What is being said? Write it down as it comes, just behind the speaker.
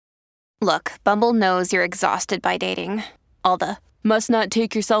Look, Bumble knows you're exhausted by dating. All the must not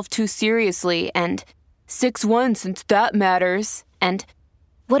take yourself too seriously and 6'1" since that matters. And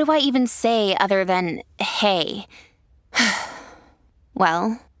what do I even say other than hey?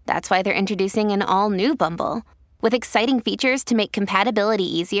 Well, that's why they're introducing an all-new Bumble with exciting features to make compatibility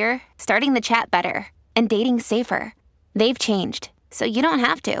easier, starting the chat better, and dating safer. They've changed, so you don't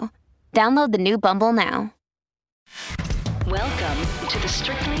have to. Download the new Bumble now. Welcome to the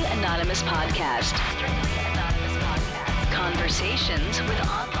Strictly Anonymous Podcast. Strictly Anonymous Podcast. Conversations with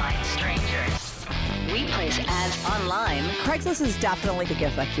online strangers. We place ads online. Craigslist is definitely the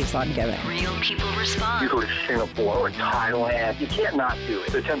gift that keeps on giving. Real people respond. You go to Singapore or Thailand, you can't not do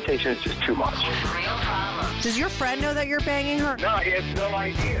it. The temptation is just too much. With real problems. Does your friend know that you're banging her? No, he has no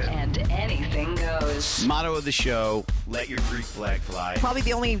idea. And anything goes. Motto of the show, let your Greek flag fly. Probably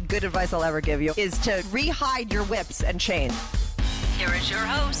the only good advice I'll ever give you is to re-hide your whips and chains. Here is your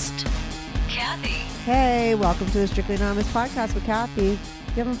host, Kathy. Hey, welcome to the Strictly Anonymous Podcast with Kathy.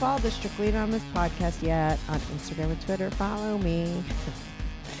 If you haven't followed the Strictly Anonymous Podcast yet on Instagram and Twitter, follow me.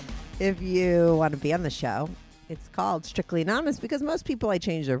 If you want to be on the show, it's called Strictly Anonymous because most people, I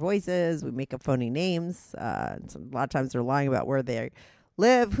change their voices. We make up phony names. A lot of times they're lying about where they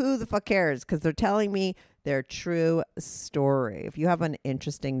live. Who the fuck cares? Because they're telling me their true story. If you have an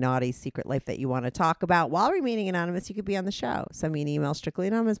interesting, naughty secret life that you want to talk about while remaining anonymous, you could be on the show. Send me an email,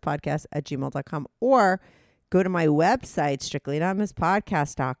 strictlyanonymouspodcast@gmail.com, or go to my website,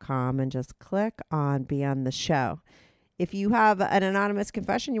 strictlyanonymouspodcast.com, and just click on Be on the Show. If you have an anonymous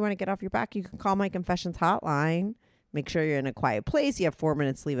confession you want to get off your back, you can call my confessions hotline. Make sure you're in a quiet place. You have 4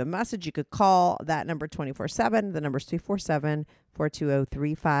 minutes, leave a message. You could call that number 24/7. The number's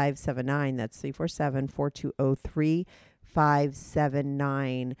 347-420-3579. That's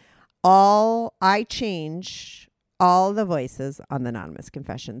 347-420-3579. I change all the voices on the anonymous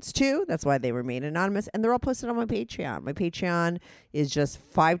confessions too. That's why they were made anonymous, and they're all posted on my Patreon. My Patreon is just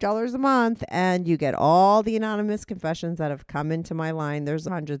 $5 a month, and you get all the anonymous confessions that have come into my line. There's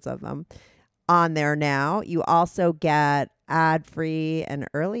hundreds of them on there now. You also get ad-free and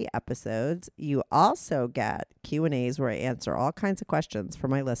early episodes. You also get Q&As where I answer all kinds of questions for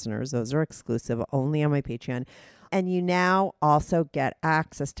my listeners. Those are exclusive only on my Patreon. And you now also get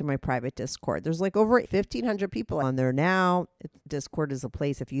access to my private Discord. There's like over 1,500 people on there now. Discord is a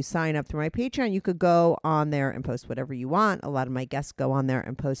place, if you sign up through my Patreon, you could go on there and post whatever you want. A lot of my guests go on there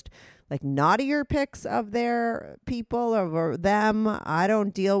and post like naughtier pics of their people or them. I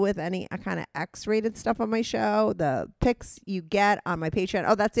don't deal with any kind of X-rated stuff on my show. The pics you get on my Patreon.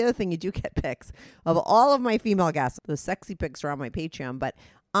 Oh, that's the other thing. You do get pics of all of my female guests. The sexy pics are on my Patreon, but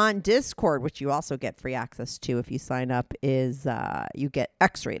on Discord, which you also get free access to if you sign up, is you get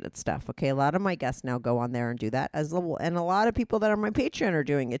X-rated stuff. Okay, a lot of my guests now go on there and do that, and a lot of people that are on my Patreon are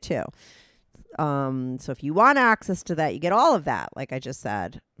doing it too. So if you want access to that, you get all of that. Like I just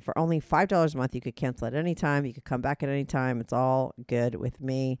said, for only $5 a month, you could cancel at any time. You could come back at any time. It's all good with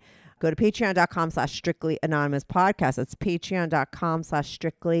me. Go to patreon.com/strictly anonymous podcast. It's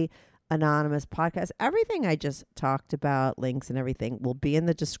patreon.com/strictly anonymous podcast. Everything I just talked about, links and everything, will be in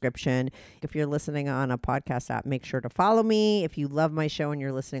the description. If you're listening on a podcast app, make sure to follow me. If you love my show and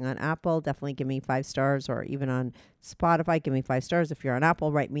you're listening on Apple, definitely give me 5 stars, or even on Spotify, give me 5 stars. If you're on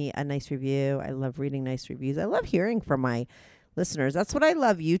Apple, write me a nice review. I love reading nice reviews. I love hearing from my listeners. That's what I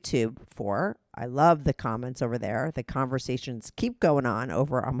love YouTube for. I love the comments over there. The conversations keep going on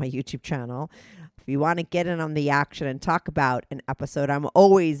over on my YouTube channel. If you want to get in on the action and talk about an episode, I'm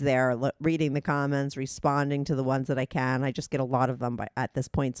always there reading the comments, responding to the ones that I can. I just get a lot of them at this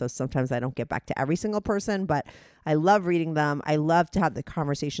point, so sometimes I don't get back to every single person, but I love reading them. I love to have the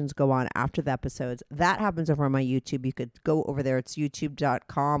conversations go on after the episodes. That happens over on my YouTube. You could go over there. It's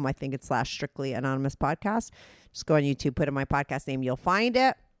youtube.com. I think it's /strictly anonymous podcast. Just go on YouTube, put in my podcast name. You'll find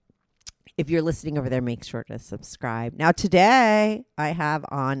it. If you're listening over there, make sure to subscribe. Now, today I have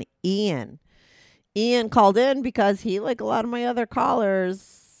on Ian. Ian called in because he, like a lot of my other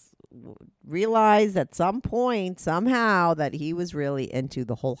callers, realized at some point, somehow, that he was really into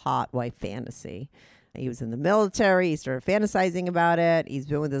the whole Hotwife fantasy. He was in the military. He started fantasizing about it. He's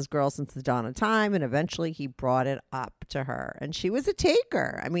been with this girl since the dawn of time, and eventually he brought it up to her. And she was a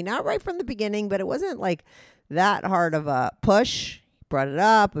taker. I mean, not right from the beginning, but it wasn't like that hard of a push. He brought it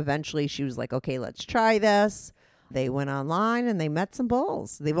up. Eventually she was like, okay, let's try this. They went online and they met some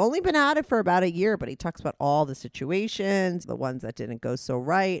bulls. They've only been at it for about a year, but he talks about all the situations, the ones that didn't go so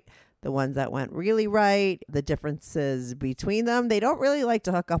right, the ones that went really right, the differences between them. They don't really like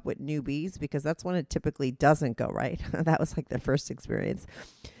to hook up with newbies because that's when it typically doesn't go right. That was like their first experience.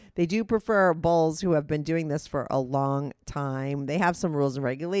 They do prefer bulls who have been doing this for a long time. They have some rules and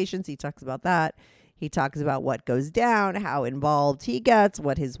regulations. He talks about that. He talks about what goes down, how involved he gets,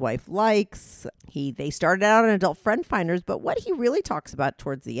 what his wife likes. They started out on adult friend finders, but what he really talks about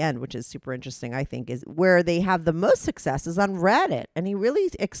towards the end, which is super interesting, I think, is where they have the most success is on Reddit. And he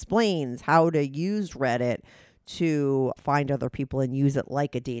really explains how to use Reddit to find other people and use it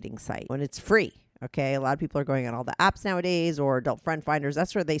like a dating site when it's free. Okay, a lot of people are going on all the apps nowadays or adult friend finders.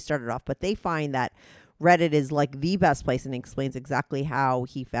 That's where they started off, but they find that Reddit is like the best place, and he explains exactly how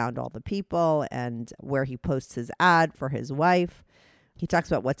he found all the people and where he posts his ad for his wife. He talks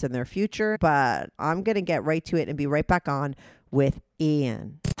about what's in their future, but I'm going to get right to it and be right back on with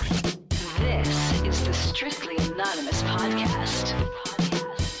Ian. This is the Strictly Anonymous podcast.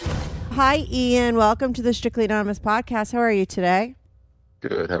 Hi, Ian. Welcome to the Strictly Anonymous podcast. How are you today?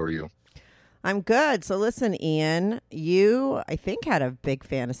 Good. How are you? I'm good. So listen, Ian, you, I think, had a big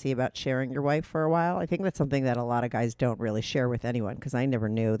fantasy about sharing your wife for a while. I think that's something that a lot of guys don't really share with anyone, because I never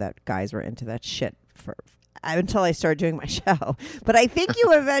knew that guys were into that shit until I started doing my show. But I think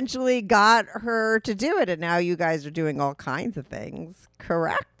you eventually got her to do it, and now you guys are doing all kinds of things.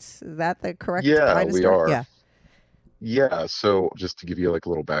 Correct? Is that the correct kind of we story? are. Yeah. Yeah. So just to give you like a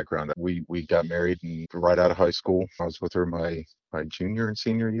little background, we got married right out of high school. I was with her my junior and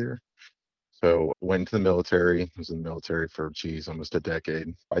senior year. So went to the military. Was in the military for, almost a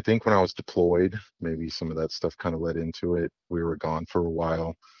decade. I think when I was deployed, maybe some of that stuff kind of led into it. We were gone for a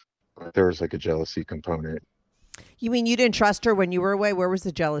while, but there was like a jealousy component. You mean you didn't trust her when you were away? Where was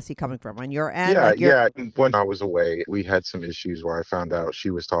the jealousy coming from? On your end? Yeah, Like yeah. When I was away, we had some issues where I found out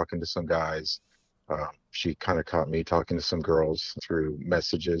she was talking to some guys. She kind of caught me talking to some girls through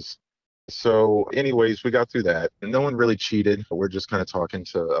messages. So anyways, we got through that. No one really cheated. We're just kind of talking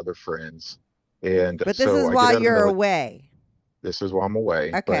to other friends. And But this so is I get out while of the you're away. This is while I'm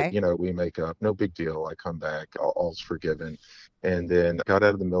away. Okay. But, we make up. No big deal. I come back. All's forgiven. And then got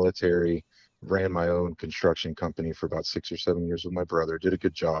out of the military, ran my own construction company for about 6 or 7 years with my brother. Did a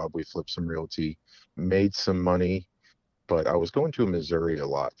good job. We flipped some realty, made some money. But I was going to Missouri a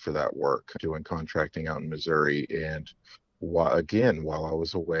lot for that work, doing contracting out in Missouri. And while I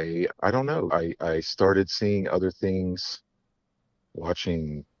was away, I don't know. I started seeing other things,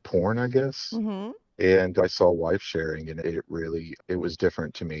 watching porn, I guess. Mm-hmm. And I saw wife sharing, and it was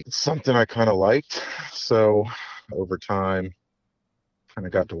different to me. It's something I kind of liked. So over time, kind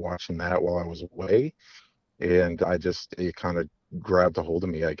of got to watching that while I was away. And it kind of grabbed a hold of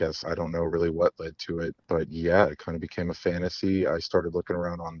me, I guess. I don't know really what led to it, but yeah, it kind of became a fantasy. I started looking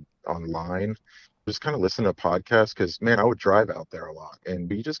around online, just kind of listening to podcasts, because man, I would drive out there a lot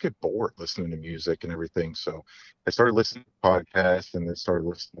and you just get bored listening to music and everything. So I started listening to podcasts, and then started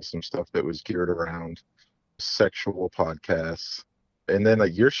listening to some stuff that was geared around sexual podcasts. And then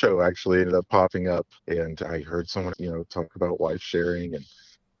like your show actually ended up popping up, and I heard someone, talk about wife sharing, and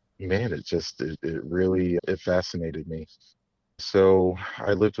man, it really fascinated me. So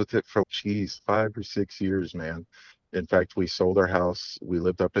I lived with it for 5 or 6 years, man. In fact, we sold our house. We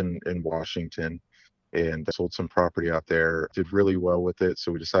lived up in Washington, and sold some property out there. Did really well with it,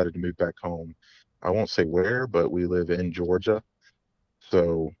 so we decided to move back home. I won't say where, but we live in Georgia.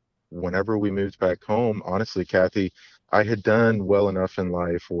 So whenever we moved back home, honestly, Kathy, I had done well enough in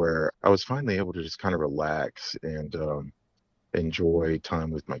life where I was finally able to just kind of relax and enjoy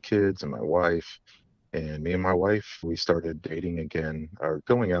time with my kids and my wife. And me and my wife, we started dating again, or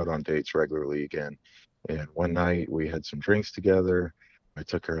going out on dates regularly again. And one night we had some drinks together. I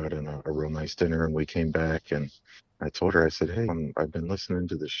took her out on a real nice dinner, and we came back, and I told her, I said, hey, I've been listening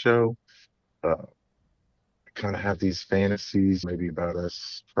to the show. I kind of have these fantasies maybe about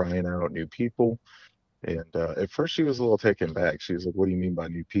us trying out new people. And at first she was a little taken back. She was like, what do you mean by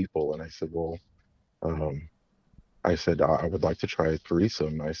new people? And I said, well, I would like to try a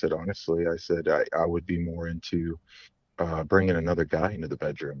threesome. I said, honestly, I would be more into bringing another guy into the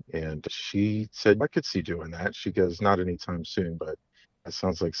bedroom. And she said, I could see doing that. She goes, not anytime soon, but that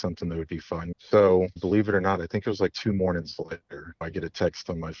sounds like something that would be fun. So believe it or not, I think it was like 2 mornings later, I get a text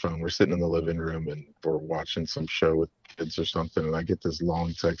on my phone. We're sitting in the living room and we're watching some show with kids or something. And I get this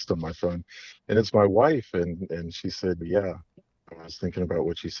long text on my phone, and it's my wife. And she said, yeah, I was thinking about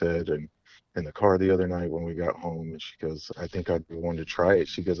what you said, and in the car the other night when we got home, and she goes, I think I'd be wanting to try it.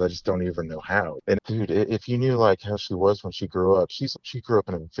 She goes, I just don't even know how. And dude, if you knew like how she was when she grew up, she grew up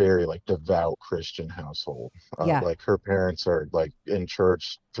in a very like devout Christian household. Yeah. Like her parents are like in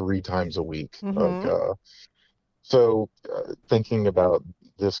church 3 times a week. Mm-hmm. So thinking about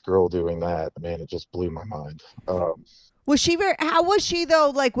this girl doing that, man, it just blew my mind. Was she how was she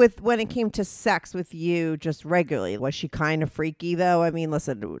though, like when it came to sex with you just regularly? Was she kind of freaky though? I mean,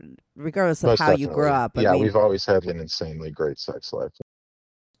 listen, regardless of Most how you grew definitely. up, I Yeah, mean, we've always had an insanely great sex life.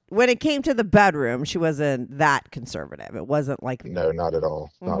 when it came to the bedroom, she wasn't that conservative. It wasn't like, No, not at all.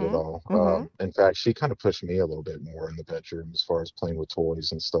 Not at Mhm, all. mhm. In fact, she kind of pushed me a little bit more in the bedroom as far as playing with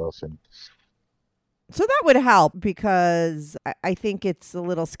toys and stuff. And So that would help because I think it's a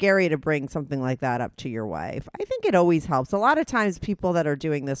little scary to bring something like that up to your wife. I think it always helps. A lot of times people that are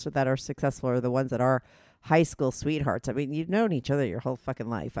doing this or that are successful are the ones that are high school sweethearts. I mean, you've known each other your whole fucking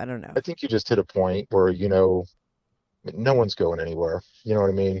life. I don't know. I think you just hit a point where, no one's going anywhere. You know what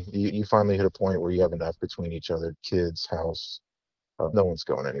I mean? You finally hit a point where you have enough between each other, kids, house. No one's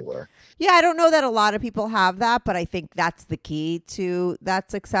going anywhere. Yeah, I don't know that a lot of people have that, but I think that's the key to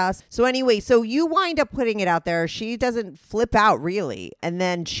that success. So anyway, so you wind up putting it out there. She doesn't flip out really, and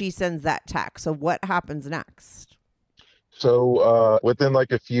then she sends that text. So what happens next? So within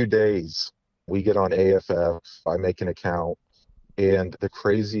like a few days, we get on AFF. I make an account. And the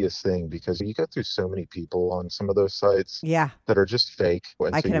craziest thing, because you go through so many people on some of those sites Yeah, that are just fake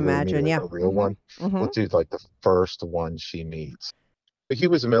until I can you really imagine. meet Yeah. a real one. Mm-hmm. Well, dude, like the first one she meets. He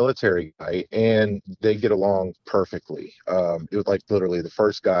was a military guy and they get along perfectly. It was like literally the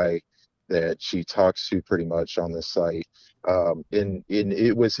first guy that she talks to pretty much on this site. And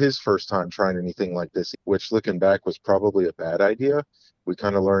it was his first time trying anything like this, which looking back was probably a bad idea. We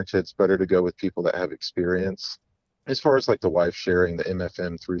kind of learned it's better to go with people that have experience as far as like the wife sharing the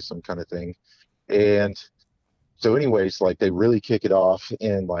MFM threesome kind of thing. And so anyways, like they really kick it off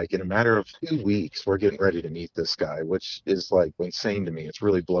and like in a matter of 2 weeks, we're getting ready to meet this guy, which is like insane to me. It's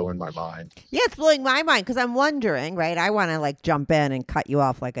really blowing my mind. Yeah, it's blowing my mind because I'm wondering, right? I want to like jump in and cut you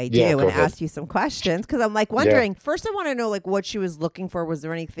off like I do Yeah, go and ahead. ask you some questions because I'm like wondering. First, I want to know like what she was looking for. Was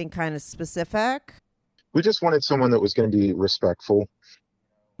there anything kind of specific? We just wanted someone that was going to be respectful.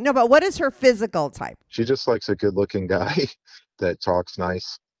 No, but what is her physical type? She just likes a good looking guy that talks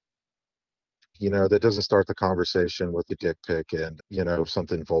nice. That doesn't start the conversation with a dick pic and,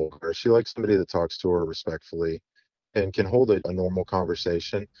 something vulgar. She likes somebody that talks to her respectfully and can hold a normal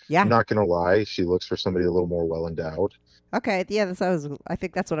conversation. Yeah. I'm not going to lie. She looks for somebody a little more well endowed. Okay. Yeah, I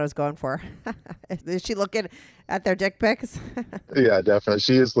think that's what I was going for. Is she looking at their dick pics? Yeah, definitely.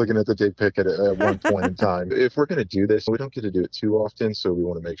 She is looking at the dick pic at one point in time. If we're going to do this, we don't get to do it too often, so we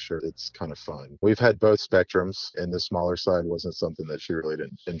want to make sure it's kind of fun. We've had both spectrums, and the smaller side wasn't something that she really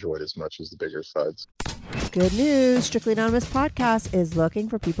didn't enjoy as much as the bigger sides. Good news. Strictly Anonymous Podcast is looking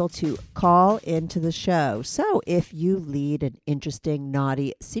for people to call into the show. So if you lead an interesting,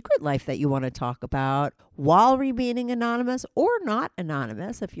 naughty secret life that you want to talk about while remaining anonymous or not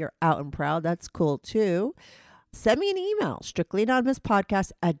anonymous, if you're out and proud, that's cool too. Send me an email,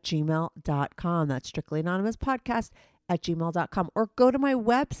 strictlyanonymouspodcast@gmail.com. That's strictlyanonymouspodcast@gmail.com. Or go to my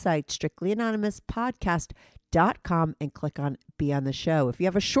website, strictlyanonymouspodcast.com, and click on Be on the Show. If you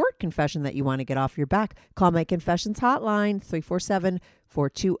have a short confession that you want to get off your back, call my confessions hotline,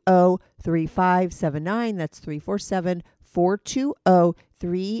 347-420-3579. That's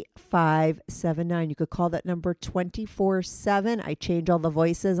 347-420-3579. You could call that number 24/7. I change all the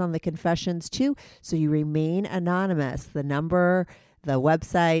voices on the confessions too, so you remain anonymous. The number, the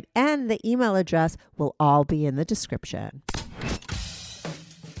website, and the email address will all be in the description.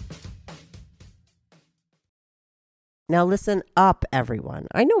 Now listen up, everyone.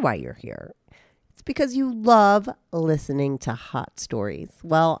 I know why you're here. It's because you love listening to hot stories.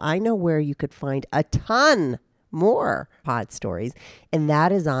 Well, I know where you could find a ton more hot stories, and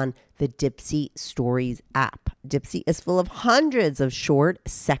that is on the Dipsea Stories app. Dipsea is full of hundreds of short,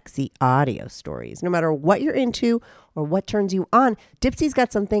 sexy audio stories. No matter what you're into or what turns you on, Dipsea's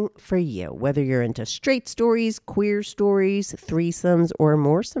got something for you. Whether you're into straight stories, queer stories, threesomes, or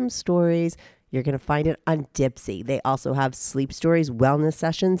moresome stories, you're going to find it on Dipsea. They also have sleep stories, wellness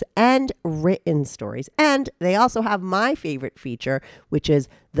sessions, and written stories. And they also have my favorite feature, which is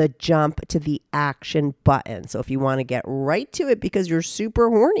the jump to the action button. So if you want to get right to it because you're super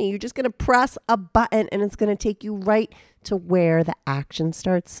horny, you're just going to press a button and it's going to take you right to where the action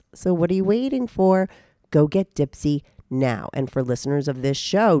starts. So what are you waiting for? Go get Dipsea now. And for listeners of this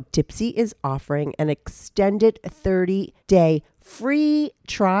show, Dipsea is offering an extended 30-day free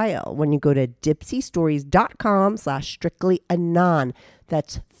trial when you go to dipseastories.com/strictlyanon.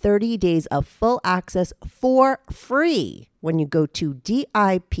 That's 30 days of full access for free when you go to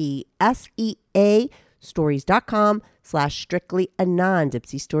DIPSEA stories.com/strictlyanon,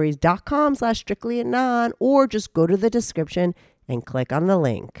 dipseastories.com/strictlyanon, or just go to the description and click on the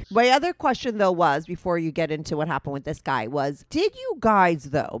link. My other question, though, was before you get into what happened with this guy was, did you guys,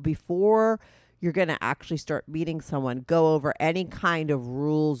 though, before you're going to actually start meeting someone, go over any kind of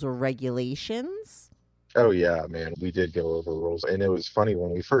rules or regulations? Oh yeah, man, we did go over rules. And it was funny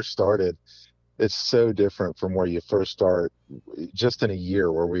when we first started, it's so different from where you first start just in a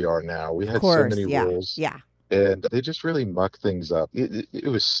year where we are now. We Of had so course. many Yeah. rules. Yeah. And they just really muck things up. It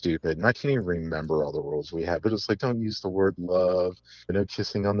was stupid. And I can't even remember all the rules we had, but it's like, don't use the word love, no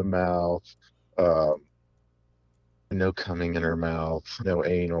kissing on the mouth, um, no coming in her mouth, no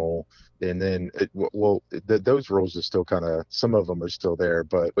anal. And then, those rules are still kind of, some of them are still there,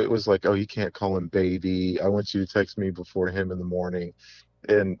 but it was like, oh, you can't call him baby. I want you to text me before him in the morning.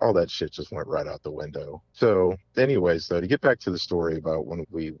 And all that shit just went right out the window. So, anyways, though, to get back to the story about when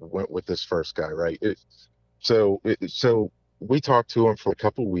we went with this first guy, right? So we talked to him for a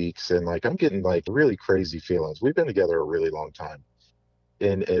couple weeks, and like I'm getting like really crazy feelings. We've been together a really long time,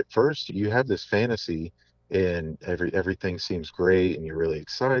 and at first you have this fantasy, and everything seems great, and you're really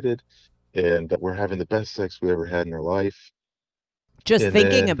excited, and we're having the best sex we ever had in our life. Just And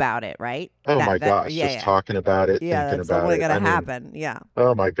thinking then, about it, right? oh my gosh, Yeah, just yeah. talking about it, Yeah, thinking that's about only it. going I to mean, happen. Yeah.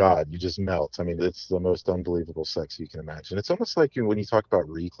 oh my God, you just melt. I mean, it's the most unbelievable sex you can imagine. It's almost like when you talk about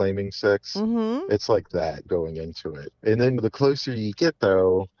reclaiming sex, Mm-hmm. it's like that going into it. And then the closer you get,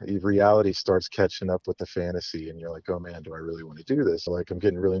 though, reality starts catching up with the fantasy, and you're like, oh man, do I really want to do this? Like, I'm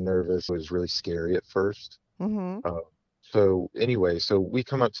getting really nervous. It was really scary at first. Mm-hmm. So anyway, so we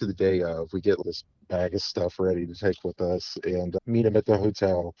come up to the day of, we get this bag of stuff ready to take with us and meet him at the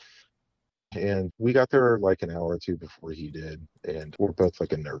hotel. And we got there like an hour or two before he did. And we're both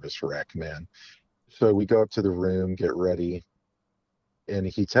like a nervous wreck, man. So we go up to the room, get ready, and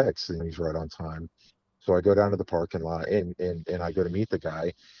he texts and he's right on time. So I go down to the parking lot and I go to meet the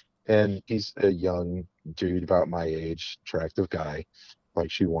guy. And he's a young dude about my age, attractive guy,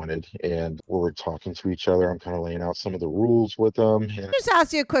 like she wanted. And we're talking to each other. I'm kind of laying out some of the rules with him. And, Just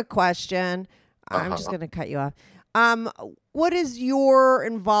ask you a quick question. I'm just uh-huh. going to cut you off. What is your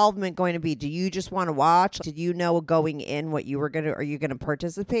involvement going to be? Do you just want to watch? Did you know going in what you were going to, are you going to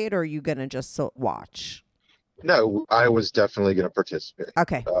participate or are you going to just watch? No, I was definitely going to participate.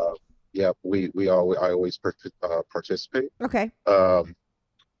 Okay. Yeah, I always participate. Okay.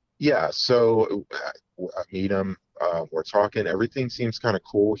 Yeah, so I meet him. We're talking. Everything seems kind of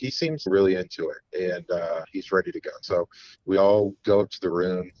cool. He seems really into it, and he's ready to go. So we all go up to the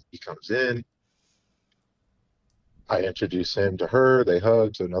room. He comes in. I introduce him to her. They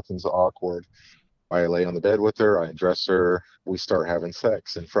hug, so nothing's awkward. I lay on the bed with her. I undress her. We start having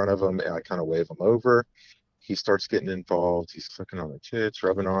sex in front of him, and I kind of wave him over. He starts getting involved. He's sucking on her tits,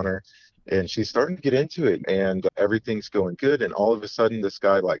 rubbing on her, and she's starting to get into it. And everything's going good. And all of a sudden, this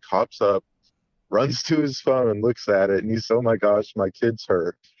guy like hops up, runs to his phone, looks at it, and he's, oh my gosh, my kid's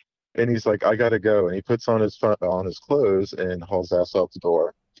hurt. And he's like, I gotta go. And he puts on his clothes and hauls ass out the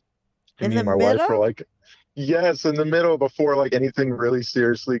door. And In me the and my wife were middle? like, yes, in the middle before like anything really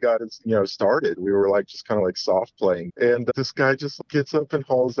seriously got started. We were like just kind of like soft playing. And this guy just gets up and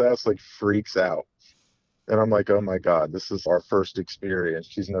hauls ass, like freaks out. And I'm like, oh my God, this is our first experience.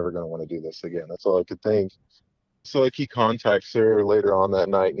 She's never going to want to do this again. That's all I could think. So like he contacts her later on that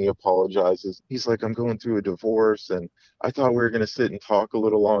night and he apologizes. He's like, I'm going through a divorce and I thought we were going to sit and talk a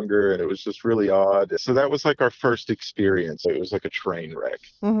little longer and it was just really odd. So that was like our first experience. It was like a train wreck.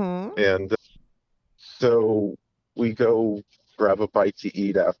 Mm-hmm. And so we go grab a bite to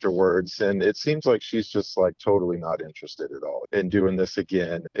eat afterwards. And it seems like she's just like totally not interested at all in doing this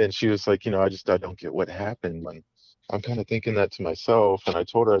again. And she was like, I don't get what happened. And I'm kind of thinking that to myself. And I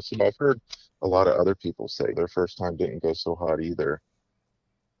told her, I said, I've heard a lot of other people say their first time didn't go so hot either.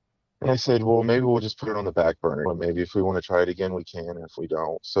 And I said, well, maybe we'll just put it on the back burner. Or maybe if we want to try it again, we can. If we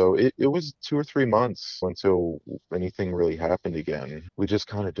don't. So it was 2 or 3 months until anything really happened again. We just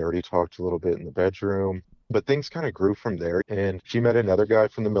kind of dirty talked a little bit in the bedroom, but things kind of grew from there. And she met another guy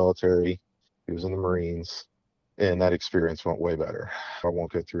from the military. He was in the Marines. And that experience went way better. I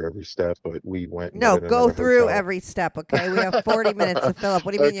won't go through every step, but we went and met No, at go another through hotel. every step, okay? We have 40 minutes to fill up.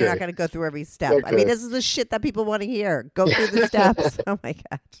 What do you mean you're not Okay. going to go through every step? I mean, Okay. this is the shit that people want to hear. Go through the steps. Oh, my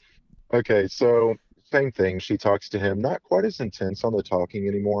God. Okay, so same thing. She talks to him, not quite as intense on the talking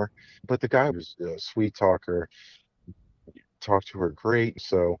anymore, but the guy was a sweet talker, talked to her great.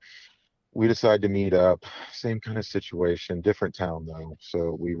 So we decided to meet up. Same kind of situation, different town though.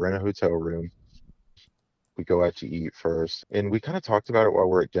 So we rent a hotel room. We go out to eat first. And we kind of talked about it while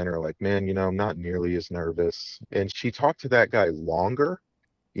we're at dinner, like, man, I'm not nearly as nervous. And she talked to that guy longer,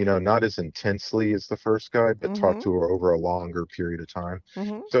 not as intensely as the first guy, but Mm-hmm. talked to her over a longer period of time.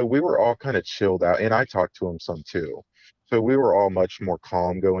 Mm-hmm. So we were all kind of chilled out. And I talked to him some too. So we were all much more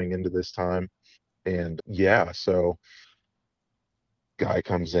calm going into this time. And yeah, so guy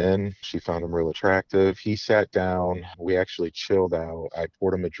comes in, she found him real attractive. He sat down, we actually chilled out. I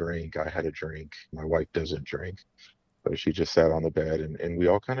poured him a drink. I had a drink. My wife doesn't drink. So she just sat on the bed and we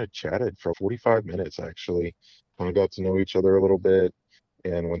all kind of chatted for 45 minutes actually. Kind of got to know each other a little bit.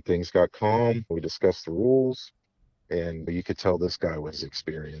 And when things got calm, we discussed the rules. And you could tell this guy was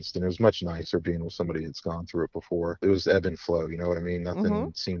experienced. And it was much nicer being with somebody that's gone through it before. It was ebb and flow, you know what I mean? Mm-hmm.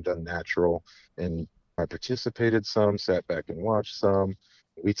 Nothing seemed unnatural. And I participated some, sat back and watched some.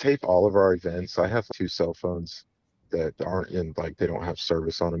 We tape all of our events. I have 2 cell phones that aren't in, like, they don't have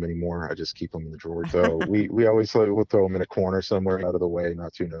service on them anymore. I just keep them in the drawer. So we always like, we'll throw them in a corner somewhere out of the way,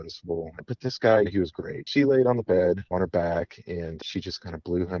 not too noticeable. But this guy, he was great. She laid on the bed on her back and she just kind of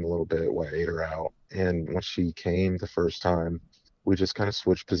blew him a little bit while I ate her out. And when she came the first time, we just kind of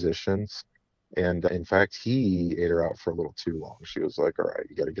switched positions. And in fact, he ate her out for a little too long. She was like, all right,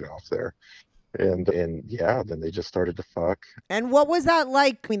 you got to get off there. And yeah, then they just started to fuck. And what was that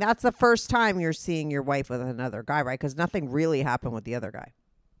like? I mean, that's the first time you're seeing your wife with another guy, right? Because nothing really happened with the other guy.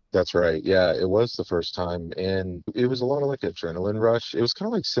 That's right. Yeah, it was the first time. And it was a lot of like adrenaline rush. It was kind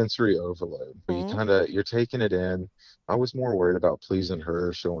of like sensory overload. But you Mhm. kind of, you're taking it in. I was more worried about pleasing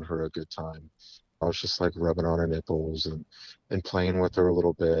her, showing her a good time. I was just like rubbing on her nipples and playing with her a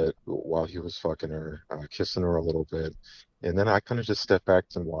little bit while he was fucking her, kissing her a little bit. And then I kind of just stepped back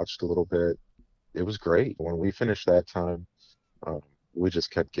and watched a little bit. It was great. When we finished that time, um, we just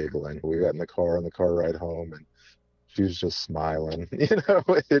kept giggling. We got in the car on the car ride home, and she was just smiling.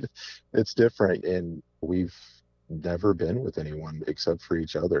 It's different, and we've never been with anyone except for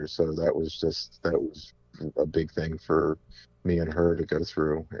each other. So that was a big thing for me and her to go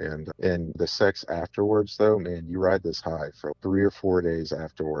through. And the sex afterwards, though, man, you ride this high for 3 or 4 days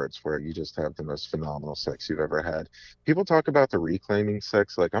afterwards, where you just have the most phenomenal sex you've ever had. People talk about the reclaiming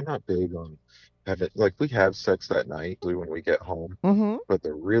sex. Like, I'm not big on having, like, we have sex that night when we get home. Mm-hmm. But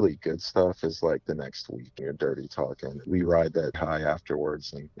the really good stuff is like the next week. You're dirty talking. We ride that high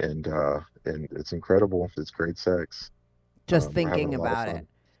afterwards, and it's incredible. It's great sex. Just We're having thinking a lot of about it. fun.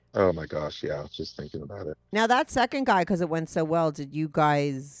 Oh my gosh, yeah, just thinking about it. Now, that second guy, because it went so well, did you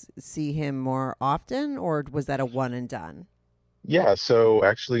guys see him more often, or was that a one and done? Yeah, so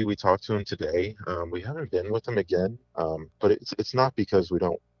actually we talked to him today. We haven't been with him again, but it's not because we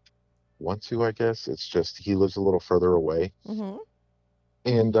don't want to, I guess. It's just he lives a little further away, Mm-hmm.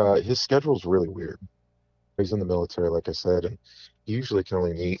 and his schedule's really weird. He's in the military, like I said, and he usually can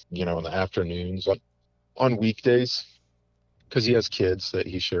only meet, in the afternoons on weekdays because he has kids that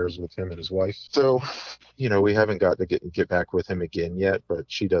he shares with him and his wife. So, we haven't got to get back with him again yet, but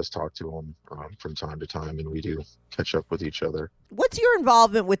she does talk to him from time to time, and we do catch up with each other. What's your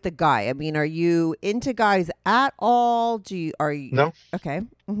involvement with the guy? I mean, are you into guys at all? Are you? No, Okay.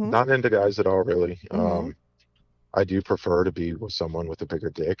 Mm-hmm. not into guys at all, really. Mm-hmm. I do prefer to be with someone with a bigger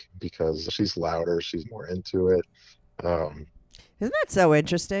dick because she's louder, she's more into it. Um, Isn't that so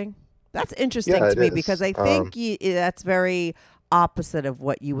interesting? That's interesting yeah, to it me is. because I think that's very opposite of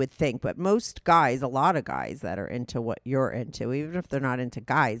what you would think. But most guys, a lot of guys that are into what you're into, even if they're not into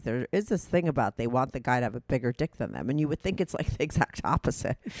guys, there is this thing about they want the guy to have a bigger dick than them. And you would think it's like the exact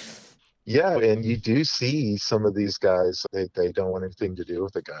opposite. Yeah, and you do see some of these guys, they don't want anything to do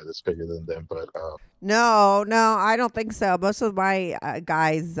with a guy that's bigger than them, but No, I don't think so. Most of my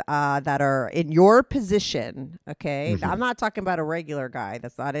guys that are in your position, okay, mhm, I'm not talking about a regular guy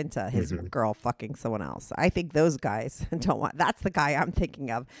that's not into his mhm. girl fucking someone else. I think those guys don't want. That's the guy I'm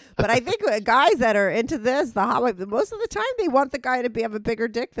thinking of. But I think guys that are into this, the hot wife, most of the time they want the guy to have a bigger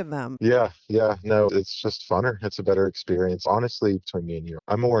dick than them. Yeah, no, it's just funner. It's a better experience. Honestly, between me and you,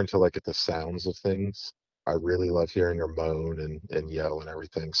 I'm more into like the sounds of things. I really love hearing her moan and yell and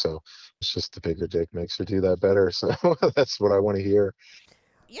everything. So it's just the bigger dick makes her do that better. So that's what I want to hear.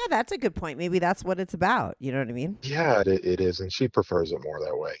 Yeah, that's a good point. Maybe that's what it's about. You know what I mean? Yeah, it is, and she prefers it more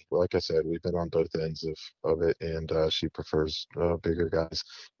that way. Like I said, we've been on both ends of it, and she prefers bigger guys.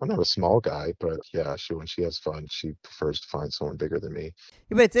 I'm not a small guy, but yeah, when she has fun, she prefers to find someone bigger than me.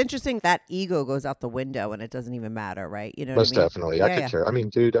 Yeah, but it's interesting that ego goes out the window and it doesn't even matter, right? You know what I Most mean? definitely, I Yeah, could yeah. care. I mean,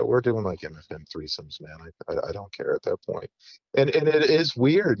 dude, we're doing like MFM threesomes, man. I don't care at that point, and it is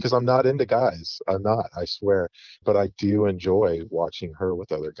weird because I'm not into guys. I'm not, I swear, but I do enjoy watching her with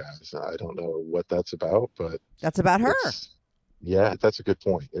other guys. I don't know what that's about, but That's about her. it's yeah, that's a good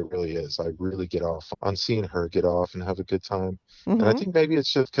point. It really is. I really get off on seeing her get off and have a good time, and I Mm-hmm. think maybe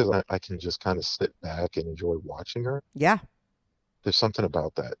it's just because I can just kind of sit back and enjoy watching her. Yeah. There's something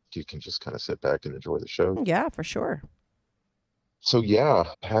about that. You can just kind of sit back and enjoy the show. Yeah, for sure. So yeah,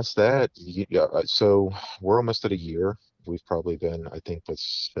 past that, yeah, so we're almost at a year, We've probably been, I think, with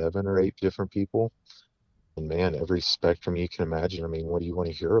 7 or 8 different people. And man, every spectrum you can imagine. I mean, what do you want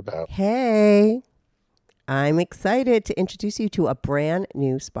to hear about? Hey, I'm excited to introduce you to a brand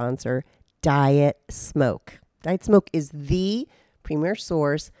new sponsor, Diet Smoke. Diet Smoke is the premier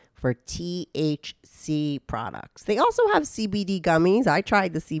source for THC products. They also have CBD gummies. I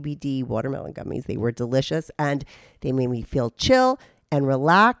tried the CBD watermelon gummies. They were delicious and they made me feel chill and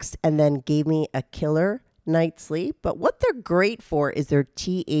relaxed and then gave me a killer night's sleep. But what they're great for is their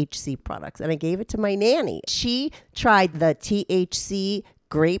THC products. And I gave it to my nanny. She tried the THC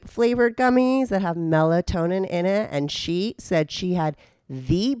grape flavored gummies that have melatonin in it. And she said she had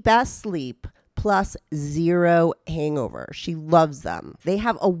the best sleep plus 0 hangover. She loves them. They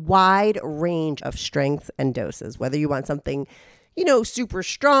have a wide range of strengths and doses, whether you want something, super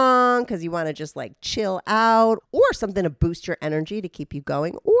strong because you want to just like chill out, or something to boost your energy to keep you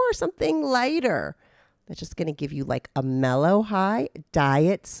going, or something lighter that's just going to give you like a mellow high.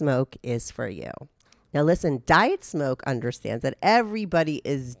 Diet Smoke is for you. Now listen, Diet Smoke understands that everybody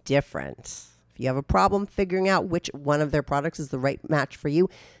is different. If you have a problem figuring out which one of their products is the right match for you,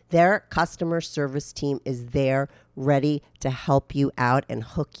 their customer service team is there ready to help you out and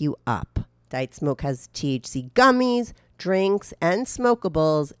hook you up. Diet Smoke has THC gummies, drinks, and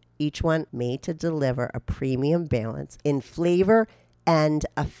smokables, each one made to deliver a premium balance in flavor and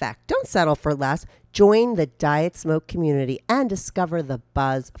effect. Don't settle for less. Join the Diet Smoke community and discover the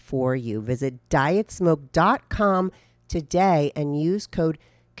buzz for you. Visit dietsmoke.com today and use code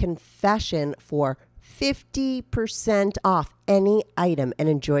CONFESSION for 50% off any item and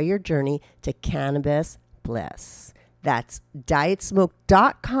enjoy your journey to cannabis bliss. That's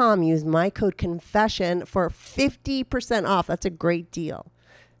dietsmoke.com. Use my code CONFESSION for 50% off. That's a great deal.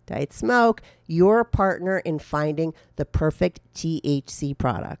 Diet Smoke, your partner in finding the perfect THC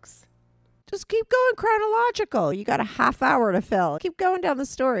products. Just keep going chronological. You got a half hour to fill. Keep going down the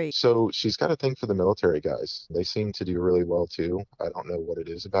story. So she's got a thing for the military guys. They seem to do really well too. I don't know what it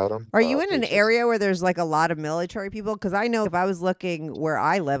is about them. Are you in an area where there's like a lot of military people? Because I know if I was looking where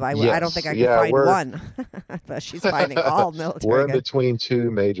I live, I don't think I could find one. But she's finding all military We're in guys. between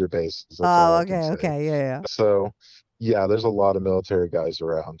 2 major bases. Okay, yeah. So, yeah, there's a lot of military guys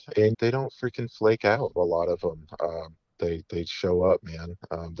around, and they don't freaking flake out. A lot of them, they show up, man.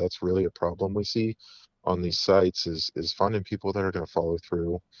 That's really a problem we see on these sites is finding people that are going to follow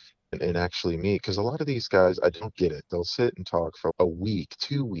through and actually meet. Because a lot of these guys, I don't get it. They'll sit and talk for a week,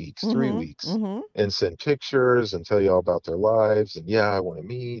 2 weeks, 3 weeks, and send pictures and tell you all about their lives. And yeah, I want to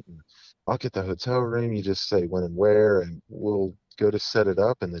meet. And I'll get the hotel room. You just say when and where, and we'll go to set it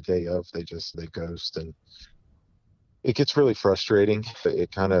up. And the day of, they ghost, and it gets really frustrating.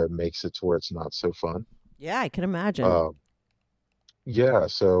 It kind of makes it to where it's not so fun. Yeah, I can imagine. Yeah,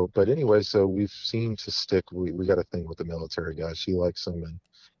 but anyway, so we've seemed to stick. We got a thing with the military guys. She likes them, and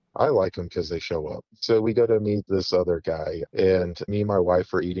I like them because they show up. So we go to meet this other guy, and me and my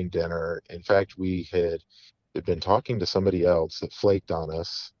wife were eating dinner. In fact, we had been talking to somebody else that flaked on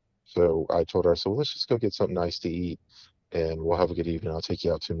us. So I told her, well, let's just go get something nice to eat, and we'll have a good evening. I'll take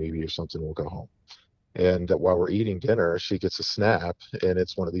you out to a movie or something. We'll go home. And while we're eating dinner, she gets a snap, and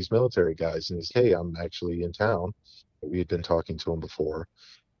it's one of these military guys. And he's, hey, I'm actually in town. We had been talking to him before.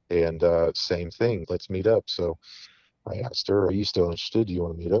 And same thing, let's meet up. So I asked her, are you still interested? Do you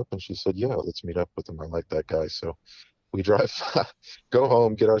want to meet up? And she said, yeah, let's meet up with him. I like that guy. So we drive, go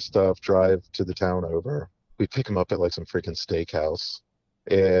home, get our stuff, drive to the town over. We pick him up at like some freaking steakhouse.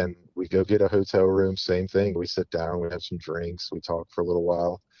 And we go get a hotel room, same thing. We sit down, we have some drinks, we talk for a little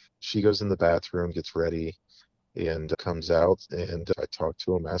while. She goes in the bathroom, gets ready, and comes out. And I talked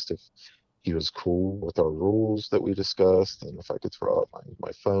to him, asked if he was cool with our rules that we discussed, and if I could throw out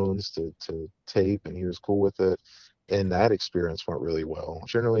my phones to tape, and he was cool with it. And that experience went really well.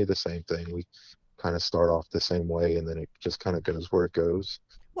 Generally the same thing. We kind of start off the same way, and then it just kind of goes where it goes.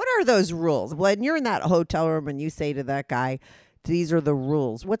 What are those rules? When you're in that hotel room and you say to that guy, these are the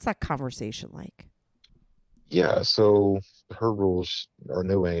rules, what's that conversation like? Yeah, so her rules are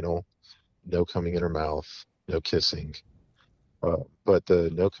no anal, no coming in her mouth, no kissing. But the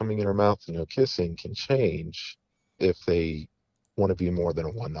no coming in her mouth and no kissing can change if they want to be more than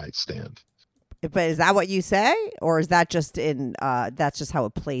a one night stand. But is that what you say, or is that just that's just how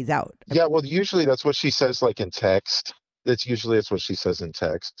it plays out? Yeah, well, usually that's what she says, like in text. That's what she says in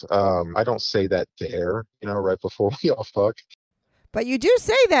text. I don't say that there, right before we all fuck. But you do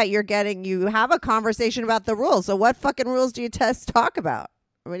say that you have a conversation about the rules. So what fucking rules do you talk about?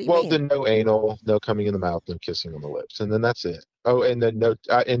 What do you mean? Well, then no anal, no coming in the mouth, no kissing on the lips, and then that's it. Oh, and then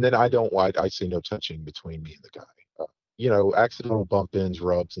I say no touching between me and the guy. accidental bump ins,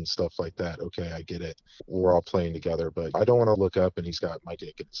 rubs, and stuff like that. Okay, I get it. We're all playing together, but I don't want to look up and he's got my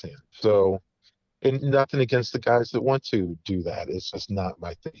dick in his hand. So, and nothing against the guys that want to do that. It's just not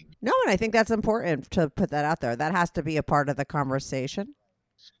my thing. No, and I think that's important to put that out there. That has to be a part of the conversation.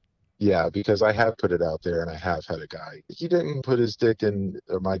 Yeah, because I have put it out there and I have had a guy. He didn't put his dick in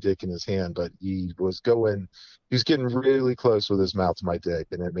or my dick in his hand, but he was getting really close with his mouth to my dick,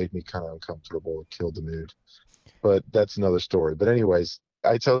 and it made me kind of uncomfortable. It killed the mood. But that's another story. But anyways,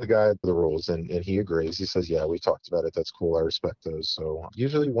 I tell the guy the rules and he agrees. He says, yeah, we talked about it. That's cool. I respect those. So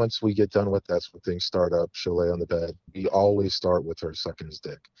usually once we get done with that's when things start up. She'll lay on the bed. We always start with her sucking his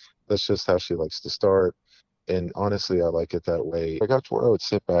dick. That's just how she likes to start. And honestly, I like it that way. I got to where I would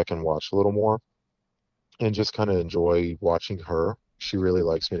sit back and watch a little more and just kind of enjoy watching her. She really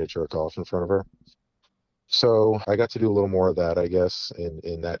likes me to jerk off in front of her. So I got to do a little more of that, I guess,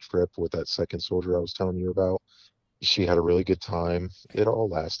 in that trip with that second soldier I was telling you about. She had a really good time. It all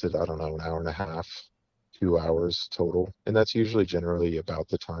lasted, I don't know, an hour and a half, 2 hours total. And that's usually generally about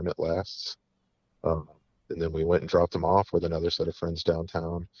the time it lasts. Um, and then we went and dropped them off with another set of friends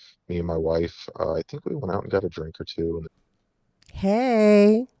downtown. Me and my wife, I think we went out and got a drink or two.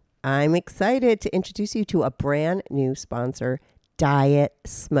 Hey, I'm excited to introduce you to a brand new sponsor, Diet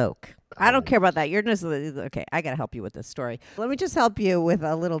Smoke. I don't care about that. You're just okay. I got to help you with this story. Let me just help you with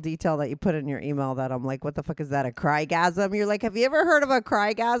a little detail that you put in your email that I'm like, what the fuck is that? A crygasm? You're like, have you ever heard of a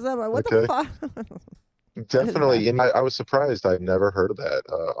crygasm? What the fuck? Definitely. And I was surprised. I've never heard of that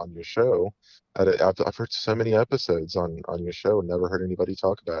on your show. I've heard so many episodes on your show and never heard anybody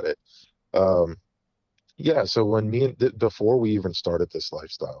talk about it. Yeah, so when before we even started this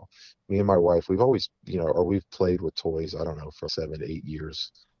lifestyle, me and my wife, we've always, or we've played with toys, I don't know, for 7 to 8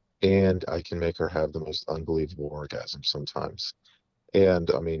 years. And I can make her have the most unbelievable orgasm sometimes. And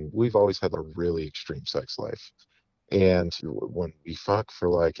I mean, we've always had a really extreme sex life. And when we fuck for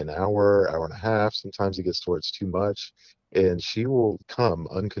like an hour, hour and a half, sometimes it gets to where it's too much. And she will come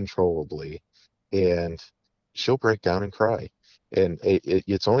uncontrollably and she'll break down and cry. And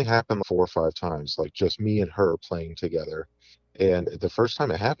it's only happened 4 or 5 times, like just me and her playing together. And the first time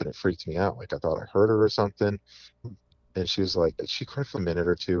it happened, it freaked me out. Like I thought I hurt her or something. And she was like, she cried for a minute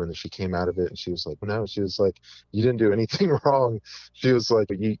or two, and then she came out of it, and she was like, no, she was like, you didn't do anything wrong. She was like,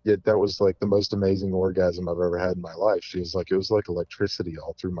 that was like the most amazing orgasm I've ever had in my life. She was like, it was like electricity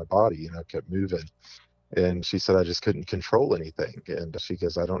all through my body, and I kept moving. And she said, I just couldn't control anything. And she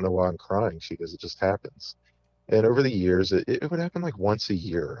goes, I don't know why I'm crying. She goes, it just happens. And over the years, it would happen like once a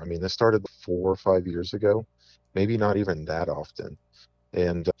year. I mean, this started 4 or 5 years ago, maybe not even that often.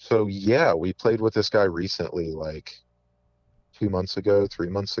 And so, yeah, we played with this guy recently, like 2 months ago, 3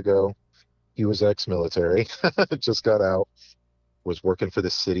 months ago. He was ex-military, just got out, was working for the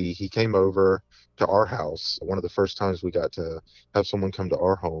city. He came over to our house. One of the first times we got to have someone come to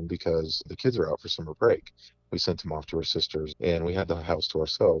our home because the kids are out for summer break. We sent him off to her sister's and we had the house to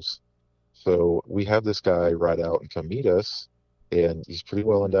ourselves. So we have this guy ride out and come meet us, and he's pretty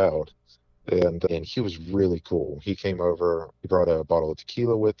well endowed. And he was really cool. He came over, he brought a bottle of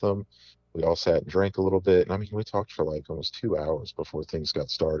tequila with him. We all sat and drank a little bit. And I mean, we talked for like almost 2 hours before things got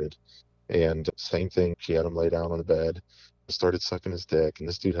started. And same thing, she had him lay down on the bed, started sucking his dick, and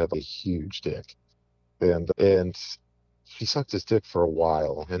this dude had a huge dick. And she sucked his dick for a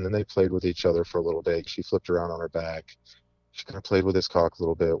while, and then they played with each other for a little bit. She flipped around on her back. She kind of played with his cock a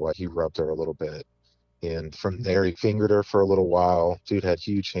little bit while he rubbed her a little bit. And from there, he fingered her for a little while. Dude had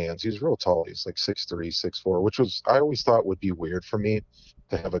huge hands. He was real tall. He's like 6'3", 6'4", which was, I always thought would be weird for me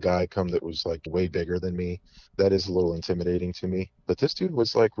to have a guy come that was like way bigger than me. That is a little intimidating to me. But this dude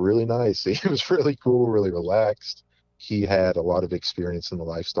was like really nice. He was really cool, really relaxed. He had a lot of experience in the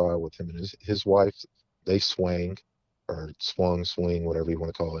lifestyle with him and his wife. They swing, whatever you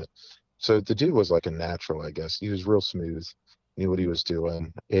want to call it. So the dude was like a natural, I guess. He was real smooth, knew what he was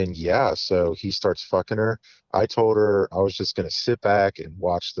doing. And yeah, so he starts fucking her. I told her I was just going to sit back and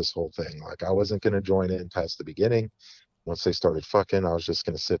watch this whole thing. Like I wasn't going to join in past the beginning. Once they started fucking, I was just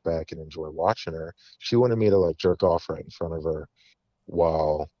going to sit back and enjoy watching her. She wanted me to like jerk off right in front of her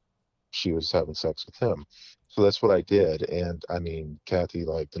while she was having sex with him. So that's what I did. And I mean, Kathy,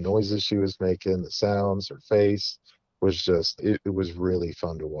 like the noises she was making, the sounds, her face was just, it was really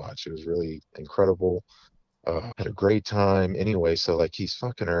fun to watch. It was really incredible. Had a great time. Anyway, so like he's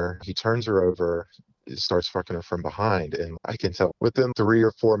fucking her. He turns her over, starts fucking her from behind. And I can tell within 3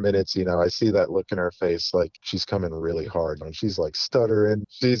 or 4 minutes, I see that look in her face, like she's coming really hard. And she's like stuttering.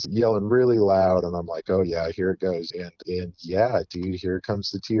 She's yelling really loud. And I'm like, oh yeah, here it goes. And yeah, dude, here comes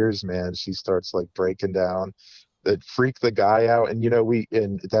the tears, man. She starts like breaking down. that freaked the guy out. And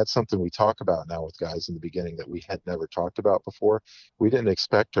and that's something we talk about now with guys in the beginning that we had never talked about before. We didn't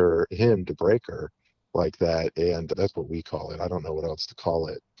expect him to break her like that, and that's what we call it. I don't know what else to call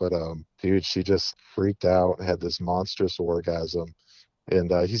it, but dude, she just freaked out, had this monstrous orgasm,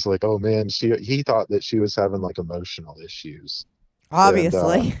 and he's like, oh man, he thought that she was having like emotional issues. And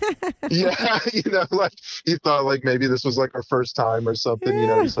Obviously. yeah, like he thought like maybe this was like our first time or something.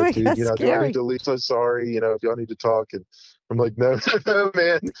 Yeah, He's like, dude, that's do I need scary. to leave? So sorry, if y'all need to talk. And I'm like, no, no,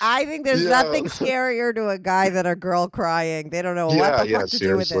 man. I think there's Yeah, nothing scarier to a guy than a girl crying. They don't know what yeah, the yeah, fuck to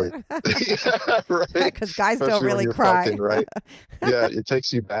do with seriously. it. Yeah, right. Because guys don't Especially when really you're cry. fucking, right? Yeah, it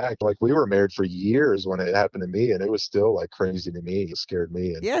takes you back. Like we were married for years when it happened to me, and it was still like crazy to me. It scared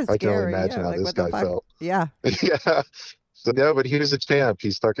me, and Yeah, I can only scary. imagine Yeah, how like this what the guy fuck? felt. Yeah. Yeah. So no, but he was a champ. He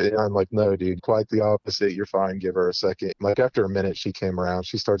stuck it. I'm like, no, dude, quite the opposite. You're fine. Give her a second. Like after a minute, she came around.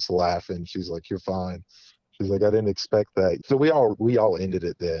 She starts laughing. She's like, you're fine. She's like, I didn't expect that. So we all ended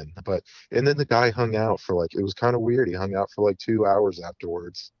it then. And then the guy hung out for like, it was kind of weird. He hung out for like 2 hours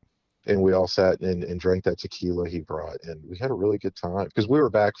afterwards. And we all sat and drank that tequila he brought. And we had a really good time because we were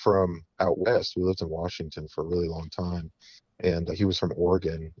back from out west. We lived in Washington for a really long time. And he was from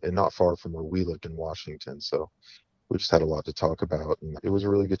Oregon and not far from where we lived in Washington. So we just had a lot to talk about, and it was a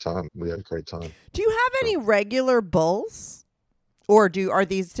really good time. We had a great time. Do you have any regular bulls? Or are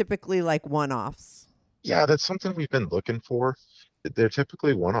these typically like one-offs? Yeah, that's something we've been looking for. They're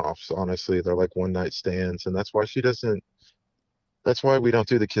typically one-offs, honestly. They're like one-night stands, and that's why we don't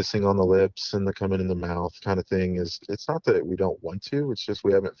do the kissing on the lips and the coming in the mouth kind of thing. It's not that we don't want to, it's just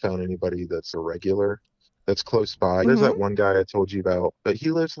we haven't found anybody that's a regular that's close by. There's that one guy I told you about, but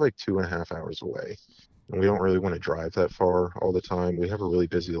he lives like 2.5 hours away. And we don't really want to drive that far all the time. We have a really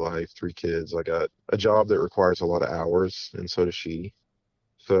busy life, 3 kids. I got a job that requires a lot of hours, and so does she.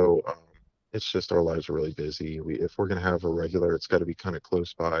 So it's just our lives are really busy. If we're going to have a regular, it's got to be kind of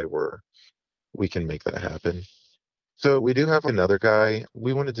close by where we can make that happen. So we do have another guy.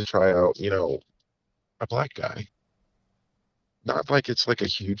 We wanted to try out, a black guy. Not like it's like a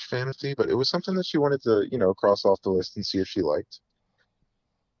huge fantasy, but it was something that she wanted to, cross off the list and see if she liked.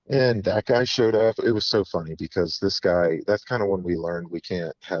 And that guy showed up. It was so funny because this guy, that's kind of when we learned we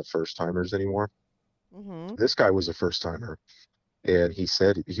can't have first timers anymore. Mm-hmm. This guy was a first timer. And he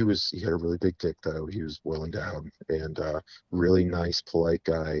said he had a really big dick though. He was well endowed and really nice, polite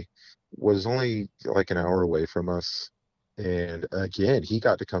guy. Was only like an hour away from us. And again, he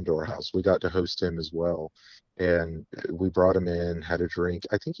got to come to our house. We got to host him as well. And we brought him in, had a drink.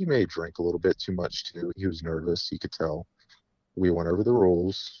 I think he may have drank a little bit too much too. He was nervous, you could tell. We went over the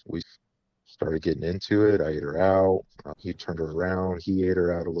rules. We started getting into it. I ate her out. He turned her around. He ate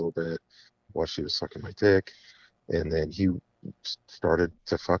her out a little bit while she was sucking my dick. And then he started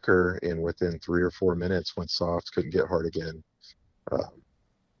to fuck her. And within 3 or 4 minutes, went soft, couldn't get hard again.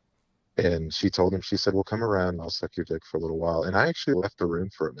 And she told him, she said, well, come around and I'll suck your dick for a little while. And I actually left the room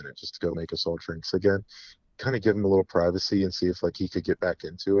for a minute just to go make us all drinks again, kind of give him a little privacy and see if like he could get back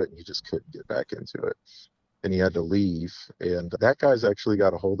into it. And he just couldn't get back into it. And he had to leave. And that guy's actually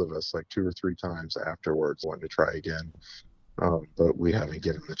got a hold of us like 2 or 3 times afterwards, wanting to try again. But we haven't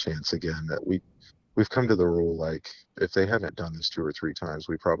given him the chance again. That we've come to the rule, like if they haven't done this 2 or 3 times,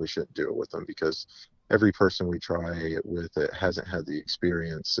 we probably shouldn't do it with them because every person we try it with that hasn't had the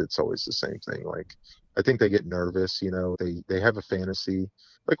experience, it's always the same thing. Like I think they get nervous, they have a fantasy.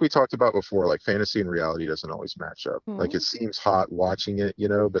 Like we talked about before, like fantasy and reality doesn't always match up. Like it seems hot watching it,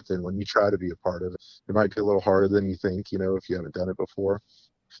 but then when you try to be a part of it, it might be a little harder than you think, if you haven't done it before.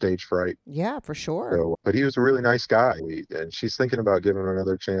 Stage fright. Yeah, for sure. So, but he was a really nice guy. And she's thinking about giving him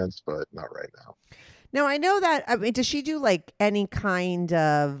another chance, but not right now. Now, I know that, does she do like any kind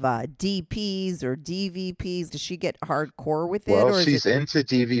of DPs or DVPs? Does she get hardcore with it? Well, or she's into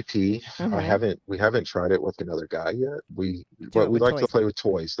DVP. Mhm. We haven't tried it with another guy yet. We it with like to toys. play with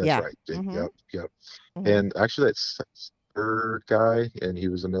toys. That's Yeah. right. Mhm. Yep. Mhm. And actually that's third guy, and he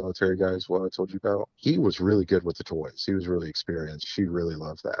was a military guy as well, I told you about. He was really good with the toys. He was really experienced. She really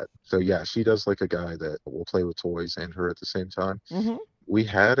loved that. So yeah, she does like a guy that will play with toys and her at the same time. Mhm. We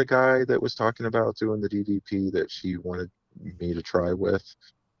had a guy that was talking about doing the DVP that she wanted me to try with,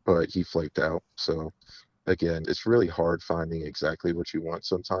 but he flaked out. So again, it's really hard finding exactly what you want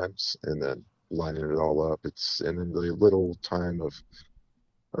sometimes and then lining it all up. And then the little time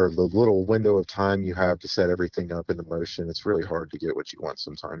or the little window of time you have to set everything up into motion, it's really hard to get what you want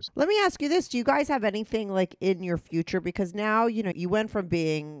sometimes. Let me ask you this. Do you guys have anything like in your future? Because now, you went from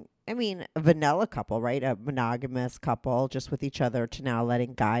being, a vanilla couple, right? A monogamous couple just with each other to now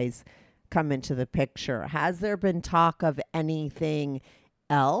letting guys come into the picture. Has there been talk of anything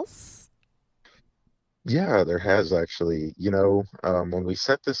else? Yeah, there has actually. When we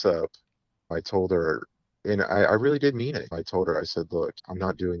set this up, I told her, and I really did mean it. I told her, I said, look, I'm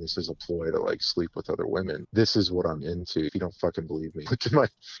not doing this as a ploy to like sleep with other women. This is what I'm into. If you don't fucking believe me, look at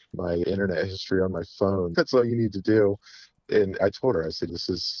my internet history on my phone. That's all you need to do. And I told her, I said, this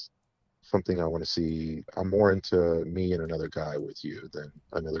is something I want to see. I'm more into me and another guy with you than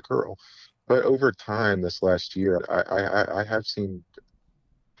another girl. But over time, this last year, I have seen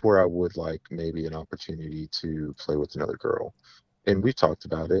where I would like maybe an opportunity to play with another girl. And we talked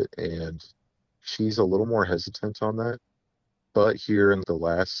about it, and she's a little more hesitant on that. But here in the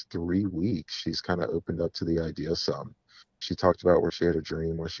last 3 weeks, she's kind of opened up to the idea some. She talked about where she had a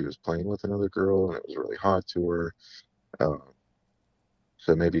dream where she was playing with another girl, and it was really hot to her. Um,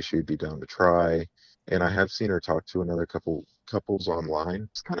 so maybe she'd be down to try. And I have seen her talk to another couples online.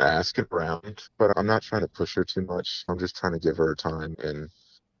 Just kind of asking around, but I'm not trying to push her too much. I'm just trying to give her time, and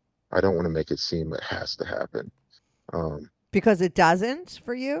I don't want to make it seem it has to happen. Um, Because it doesn't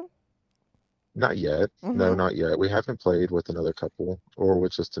for you? Not yet. No, Mm-hmm. not yet. We haven't played with another couple or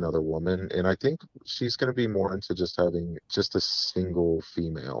with just another woman. And I think she's going to be more into just having just a single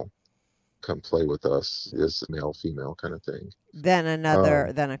female come play with us, is male female kind of thing. Um,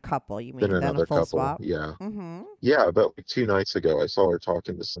 Then a couple, you then mean? Then a another full couple. swap? Yeah. Mm-hmm. Yeah, about like 2 nights ago, I saw her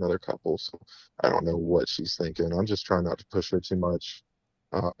talking to another couple. So I don't know what she's thinking. I'm just trying not to push her too much.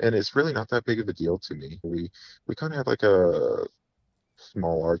 And it's really not that big of a deal to me. We kind of had like a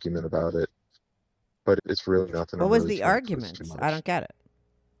small argument about it, but it's really nothing What I'm was really the trying to push too argument? I much. don't get it.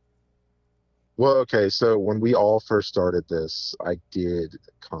 Well, okay, so when we all first started this, I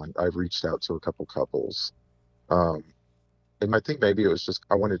reached out to a couple couples. Um, and I think maybe it was just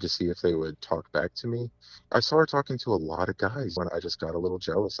I wanted to see if they would talk back to me. I saw her talking to a lot of guys when I just got a little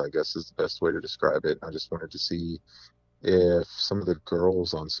jealous, I guess is the best way to describe it. I just wanted to see if some of the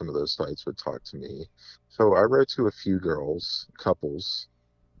girls on some of those sites would talk to me. So I wrote to a few couples,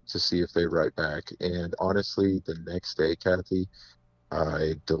 to see if they write back. And honestly, the next day, Kathy,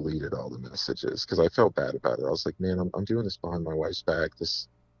 I deleted all the messages because I felt bad about it. I was like, man, I'm doing this behind my wife's back.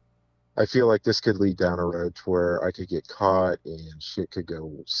 I feel like this could lead down a road to where I could get caught and shit could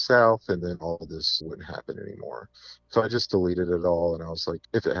go south, and then all of this wouldn't happen anymore. So I just deleted it all, and I was like,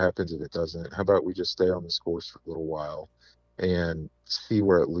 if it happens, if it doesn't, how about we just stay on this course for a little while and see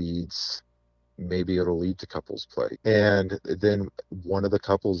where it leads. Maybe it'll lead to couples play. And then one of the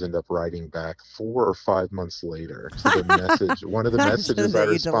couples end up writing back 4 or 5 months later to the message, one of the messages I That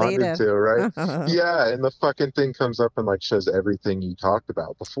you responded deleted. to, right? Yeah, and the fucking thing comes up and like shows everything you talked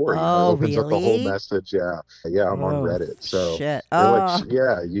about before, it Oh, opens up the whole really? message. Yeah. Yeah, I'm on Oh, Reddit. So shit. they're like, Oh.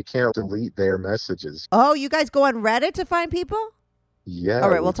 yeah, you can't delete their messages. Oh, you guys go on Reddit to find people? All Yeah,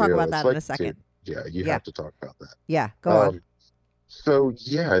 right, we we'll talk do. about It's that in like, a second. dude, yeah, you Yeah. have to talk about that. Yeah, go on. Um, So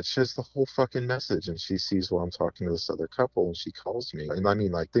yeah, it's just the whole fucking message, and she sees while I'm talking to this other couple, and she calls me, and I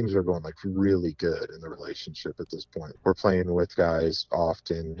mean, like things are going like really good in the relationship at this point. We're playing with guys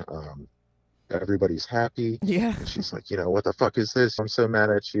often. Everybody's happy, Yeah. and she's like, what the fuck is this? I'm so mad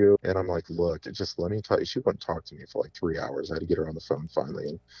at you, and I'm like, look, just let me tell you. She wouldn't talk to me for like 3 hours. I had to get her on the phone finally,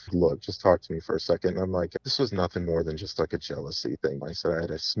 and look, just talk to me for a second. And I'm like, this was nothing more than just like a jealousy thing. I said I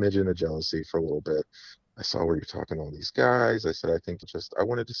had a smidgen of jealousy for a little bit. I saw where you're talking to all these guys. I said, I think I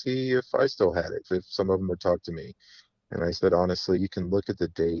wanted to see if I still had it, if some of them would talk to me. And I said, honestly, you can look at the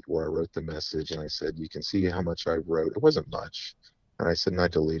date where I wrote the message. And I said, you can see how much I wrote. It wasn't much. And I said, and I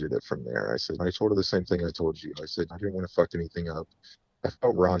deleted it from there. I said, I told her the same thing I told you. I said, I didn't want to fuck anything up. I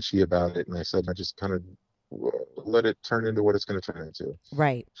felt raunchy about it. And I said, I just kind of let it turn into what it's going to turn into.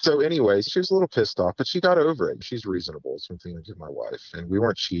 Right. So, anyways, she was a little pissed off, but she got over it. She's reasonable. It's something I give my wife. And we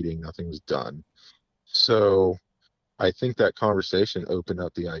weren't cheating. Nothing was done. So I think that conversation opened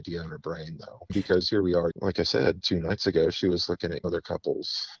up the idea in her brain, though, because here we are. Like I said, 2 nights ago, she was looking at other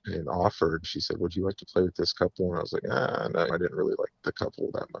couples and offered. She said, would you like to play with this couple? And I was like, no, I didn't really like the couple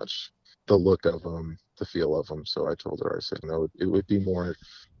that much, the look of them, the feel of them. So I told her, I said, no, it would be more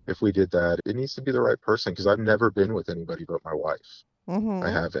if we did that. It needs to be the right person because I've never been with anybody but my wife. I Mm-hmm.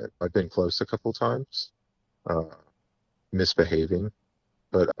 haven't. I've been close a couple times, uh, misbehaving,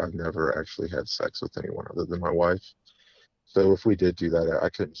 but I've never actually had sex with anyone other than my wife. So if we did do that, I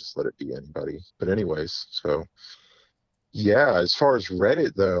couldn't just let it be anybody. But anyways, so yeah, as far as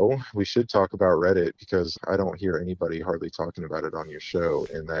Reddit though, we should talk about Reddit because I don't hear anybody hardly talking about it on your show,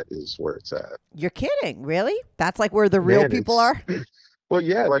 and that is where it's at. You're kidding, really? That's like where the real Man, people it's are? well,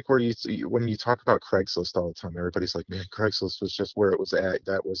 yeah, like where when you talk about Craigslist all the time, everybody's like, man, Craigslist was just where it was at.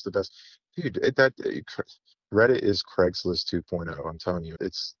 That was the best, dude. Reddit is Craigslist 2.0. I'm telling you,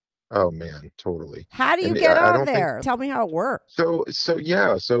 it's Oh man, totally. How do you And get I on don't think there? Tell me how it works. so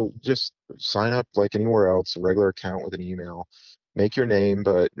yeah, so just sign up like anywhere else, a regular account with an email, make your name,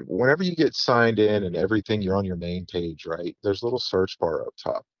 but whenever you get signed in and everything, you're on your main page, right? There's a little search bar up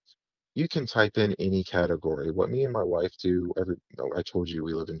top. You can type in any category. What me and my wife do I told you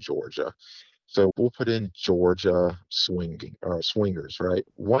we live in Georgia. So we'll put in Georgia swinging or swingers, right?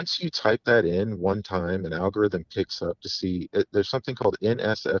 Once you type that in one time, an algorithm picks up to see there's something called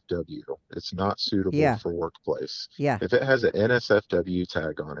NSFW. It's not suitable Yeah. for workplace. Yeah. If it has an NSFW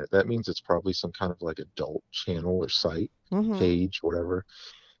tag on it, that means it's probably some kind of like adult channel or site, Mm-hmm. page, whatever.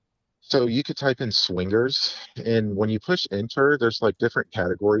 So you could type in swingers, and when you push enter, there's like different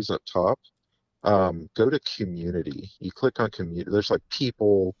categories up top. Go to community. You click on community. There's like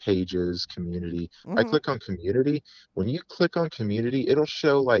people, pages, community. I Mm-hmm. click on community. When you click on community, it'll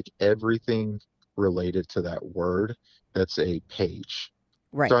show like everything related to that word that's a page.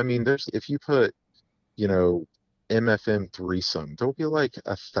 So Right. I mean, there's if you put, you know, MFM threesome, there'll be like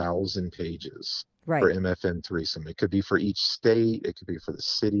 1,000 pages for Right. MFM threesome. It could be for each state, it could be for the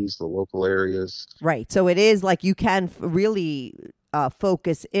cities, the local areas. Right. So it is like you can really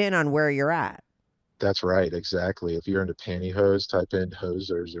focus in on where you're at. That's right, exactly. If you're into pantyhose, type in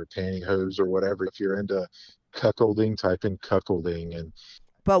hosers or pantyhose or whatever. If you're into cuckolding, type in cuckolding. And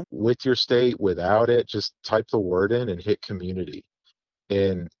But with your state, without it, just type the word in and hit community.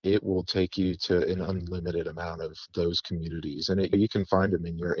 And it will take you to an unlimited amount of those communities. And you can find them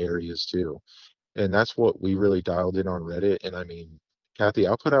in your areas too. And that's what we really dialed in on Reddit. And I mean, Kathy,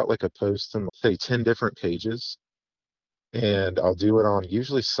 I'll put out like a post on, say, 10 different pages, and I'll do it on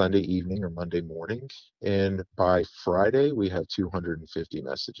usually Sunday evening or Monday morning. And by Friday, we have 250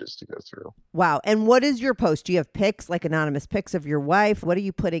 messages to go through. wow. And what is your post? Do you have pics, like anonymous pics of your wife? What are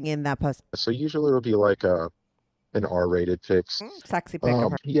you putting in that post? So usually it'll be like an R-rated pics. Sexy pic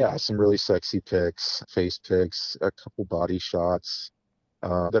of her. Yeah, some really sexy pics, face pics, a couple body shots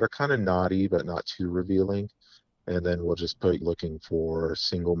that are kind of naughty but not too revealing. And then we'll just put looking for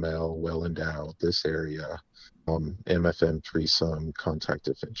single male, well endowed, this area, MFM threesome, contact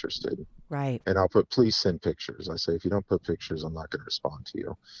if interested. Right. And I'll put please send pictures. I say if you don't put pictures, I'm not going to respond to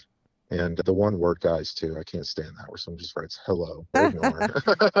you. And the one word guys too, I can't stand that where someone just writes hello. Ignore.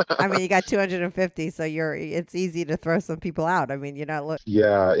 I mean, you got 250, so it's easy to throw some people out. I mean, you're not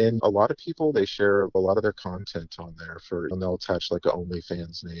Yeah, and a lot of people they share a lot of their content on there and they'll attach like a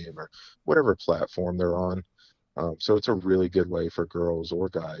OnlyFans name or whatever platform they're on. So it's a really good way for girls or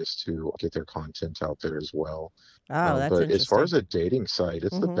guys to get their content out there as well. Oh, that's But as far as interesting. a dating site,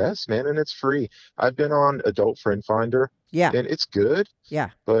 it's the Mhm. best, man, and it's free. I've been on Adult Friend Finder, Yeah. and it's good, Yeah.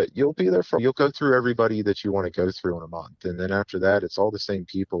 but you'll go through everybody that you want to go through in a month, and then after that, it's all the same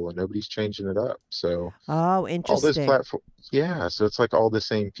people, and nobody's changing it up. So Oh, all those interesting. platforms, yeah, so it's like all the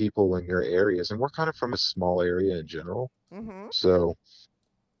same people in your areas, and we're kind of from a small area in general, Mm-hmm. so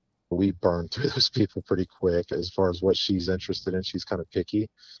we burn through those people pretty quick as far as what she's interested in. She's kind of picky.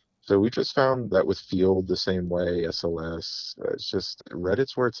 So we just found that with Field the same way, SLS, it's just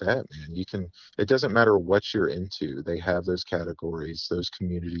Reddit's where it's at, man. It doesn't matter what you're into. They have those categories, those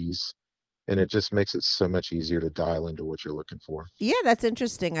communities, and it just makes it so much easier to dial into what you're looking for. Yeah, that's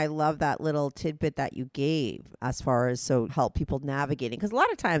interesting. I love that little tidbit that you gave as far as so help people navigating. Because a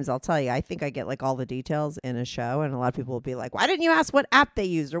lot of times I'll tell you, I think I get like all the details in a show, and a lot of people will be like, why didn't you ask what app they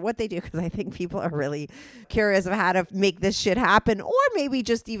used or what they do? Because I think people are really curious of how to make this shit happen. Or maybe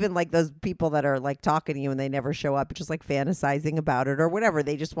just even like those people that are like talking to you and they never show up, just like fantasizing about it or whatever.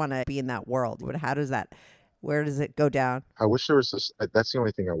 They just want to be in that world. But where does it go down? I wish there was this. That's the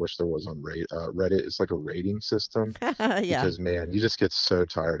only thing I wish there was on Reddit. It's like a rating system Yeah. because, man, you just get so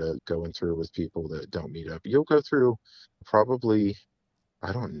tired of going through with people that don't meet up. You'll go through probably,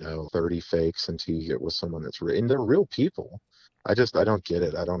 I don't know, 30 fakes until you get with someone that's real. And they're real people. I don't get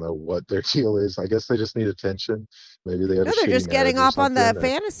it. I don't know what their deal is. I guess they just need attention. Maybe they have No, a they're shitty just getting marriage or off on the something.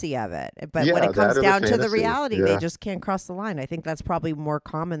 fantasy of it. But when Yeah, it comes that or the down to the fantasy. reality, they Yeah. just can't cross the line. I think that's probably more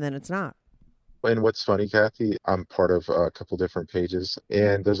common than it's not. And what's funny, Kathy, I'm part of a couple different pages,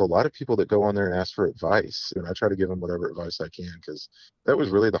 and there's a lot of people that go on there and ask for advice. And I try to give them whatever advice I can because that was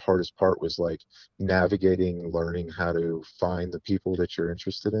really the hardest part was like navigating, learning how to find the people that you're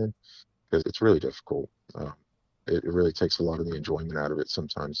interested in because it's really difficult. It really takes a lot of the enjoyment out of it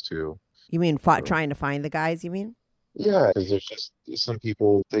sometimes too. You mean So, trying to find the guys, you mean? yeah, because there's just some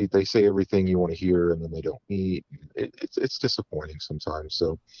people they say everything you want to hear and then they don't meet. It's disappointing sometimes.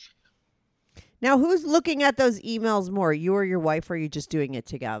 So Now, who's looking at those emails more, you or your wife, or are you just doing it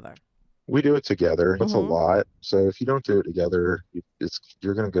together? we do it together. It's a Mhm. lot. So if you don't do it together,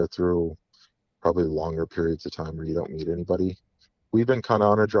 you're going to go through probably longer periods of time where you don't meet anybody. we've been kind of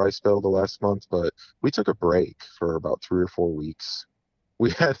on a dry spell the last month, but we took a break for about 3 or 4 weeks.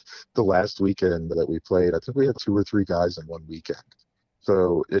 We had the last weekend that we played, I think we had 2 or 3 guys in one weekend.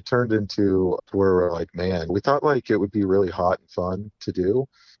 So it turned into where we're like, man, we thought like it would be really hot and fun to do.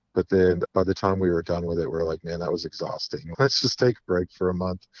 But then by the time we were done with it, we're like, man, that was exhausting. Let's just take a break for a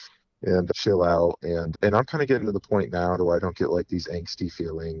month and chill out. And I'm kind of getting to the point now where I don't get like these angsty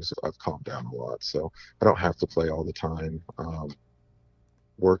feelings. I've calmed down a lot, so I don't have to play all the time.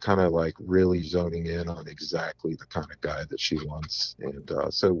 We're kind of like really zoning in on exactly the kind of guy that she wants. And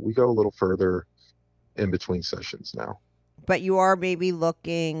so we go a little further in between sessions now. But you are maybe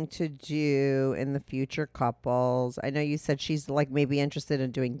looking to do in the future couples. I know you said she's like maybe interested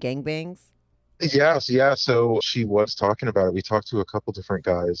in doing gangbangs. Yes, yeah. So she was talking about it. We talked to a couple different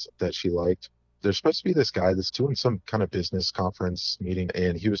guys that she liked. There's supposed to be this guy that's doing some kind of business conference meeting,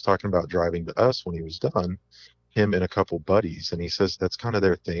 and he was talking about driving to us when he was done, him and a couple buddies. And he says that's kind of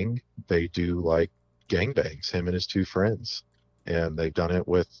their thing. They do like gangbangs, him and his 2 friends. And they've done it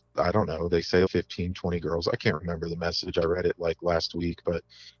with, I don't know, they say 15, 20 girls. I can't remember the message. I read it like last week, but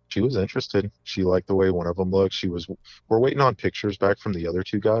she was interested. She liked the way one of them looked. We're waiting on pictures back from the other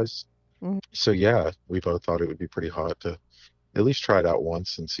 2 guys. Mm-hmm. So yeah, we both thought it would be pretty hot to at least try it out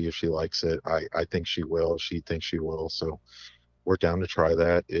once and see if she likes it. I think she will. She thinks she will. So we're down to try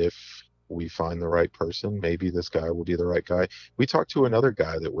that. If we find the right person, maybe this guy will be the right guy. We talked to another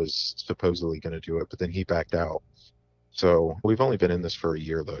guy that was supposedly going to do it, but then he backed out. So we've only been in this for a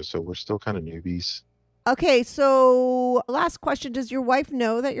year, though, so we're still kind of newbies. Okay, so last question. Does your wife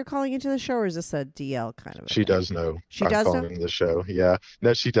know that you're calling into the show, or is this a DL kind of a She thing? does know. She I'm does know? calling the show. Yeah.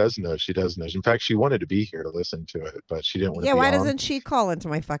 No, she does know. She does know. In fact, she wanted to be here to listen to it, but she didn't want to Yeah, be why on. doesn't she call into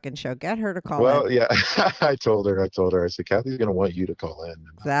my fucking show? Get her to call Well, in. yeah, I told her. I said, Kathy's going to want you to call in.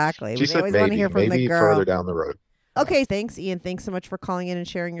 Exactly. She We said always want to maybe, hear from the maybe girl. further down the road. Okay, thanks, Ian. Thanks so much for calling in and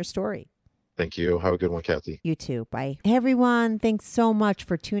sharing your story. Thank you. Have a good one, Kathy. You too. Bye. Hey, everyone. Thanks so much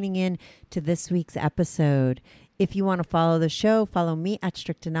for tuning in to this week's episode. If you want to follow the show, follow me at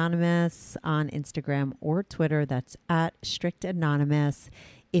Strict Anonymous on Instagram or Twitter. That's at Strict Anonymous.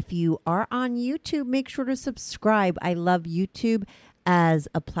 If you are on YouTube, make sure to subscribe. I love YouTube as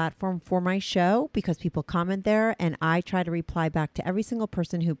a platform for my show because people comment there and I try to reply back to every single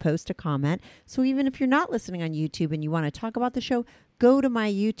person who posts a comment. So even if you're not listening on YouTube and you want to talk about the show, go to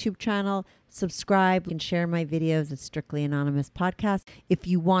my YouTube channel, subscribe, and share my videos at Strictly Anonymous Podcast. If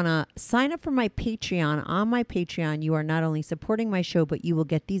you want to sign up for my Patreon, on my Patreon, you are not only supporting my show, but you will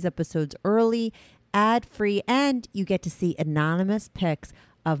get these episodes early, ad-free, and you get to see anonymous pics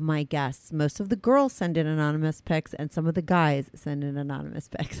of my guests. Most of the girls send in anonymous pics and some of the guys send in anonymous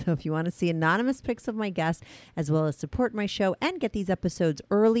pics. So if you want to see anonymous pics of my guests as well as support my show and get these episodes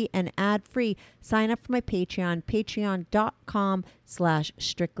early and ad-free, sign up for my Patreon,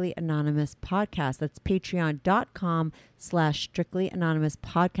 patreon.com/Strictly Anonymous Podcast. That's patreon.com/Strictly Anonymous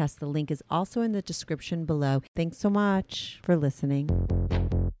Podcast. The link is also in the description below. Thanks so much for listening.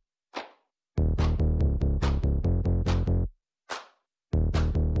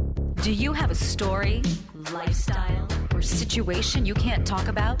 Do you have a story, lifestyle, or situation you can't talk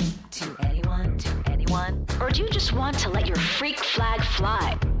about to anyone? Or do you just want to let your freak flag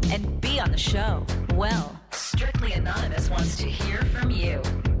fly? And be on the show? Well, Strictly Anonymous wants to hear from you.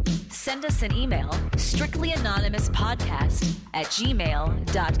 Send us an email,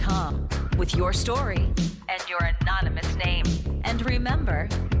 strictlyanonymouspodcast@gmail.com with your story and your anonymous name. And remember,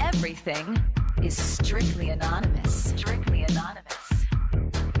 everything is strictly anonymous. Strictly Anonymous.